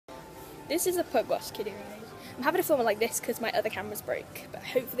This is a Pugwash Kiddie ride. I'm happy to film it like this because my other camera's broke, but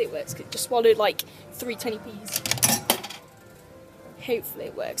hopefully it works because it just swallowed like 320p's. Hopefully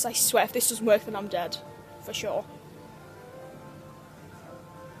it works. I swear if this doesn't work then I'm dead. For sure.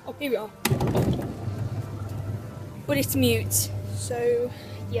 Oh, here we are. But it's mute. So,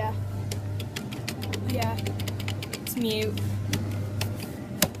 yeah. Yeah. It's mute.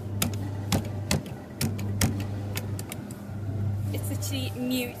 It's literally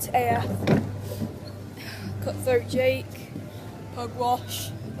mute AF. Cutthroat Jake.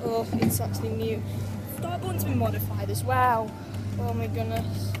 Pugwash. Oh, it's actually mute. Start button's been modified as well. Oh my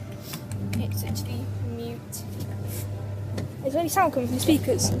goodness. It's actually mute. Is there any sound coming from the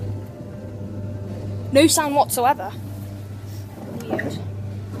speakers? No sound whatsoever. Weird.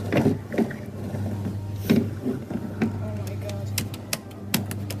 Oh my god.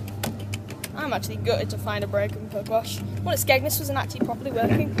 I'm actually gutted to find a broken Pugwash. Well, it's scared this wasn't actually properly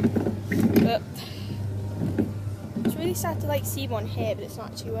working. But it's really sad to like see one here, but it's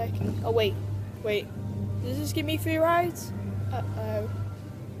not actually working. Oh wait. Does this give me free rides? Uh-oh.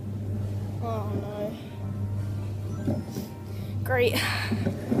 Oh no. Great.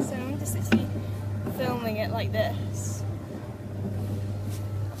 So I'm just actually filming it like this.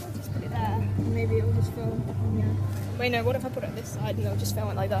 I'll just put it there. Maybe it'll just film. Yeah. Wait, no, what if I put it this side and it'll just film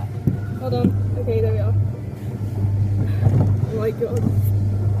it like that? Hold on. Okay, there we are. Oh my god.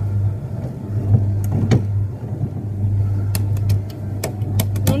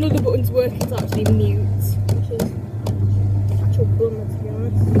 None of the buttons work, it's actually mute, which is actual bummer to be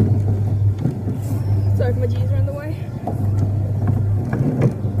honest. Sorry if my G's are in the way.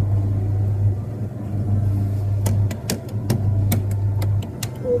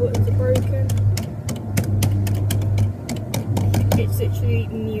 All buttons are broken. It's literally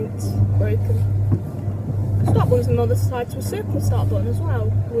mute, broken. Start button's on the other side to a circle start button as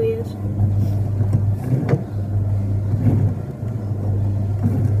well. Weird.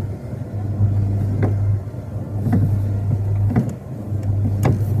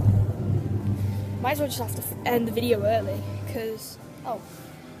 Might as well just have to end the video early because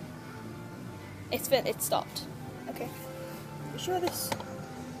it stopped. Okay, you sure this?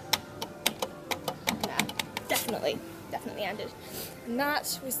 Nah, definitely ended. And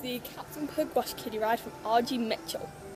that was the Captain Pugwash Kiddie ride from RG Mitchell.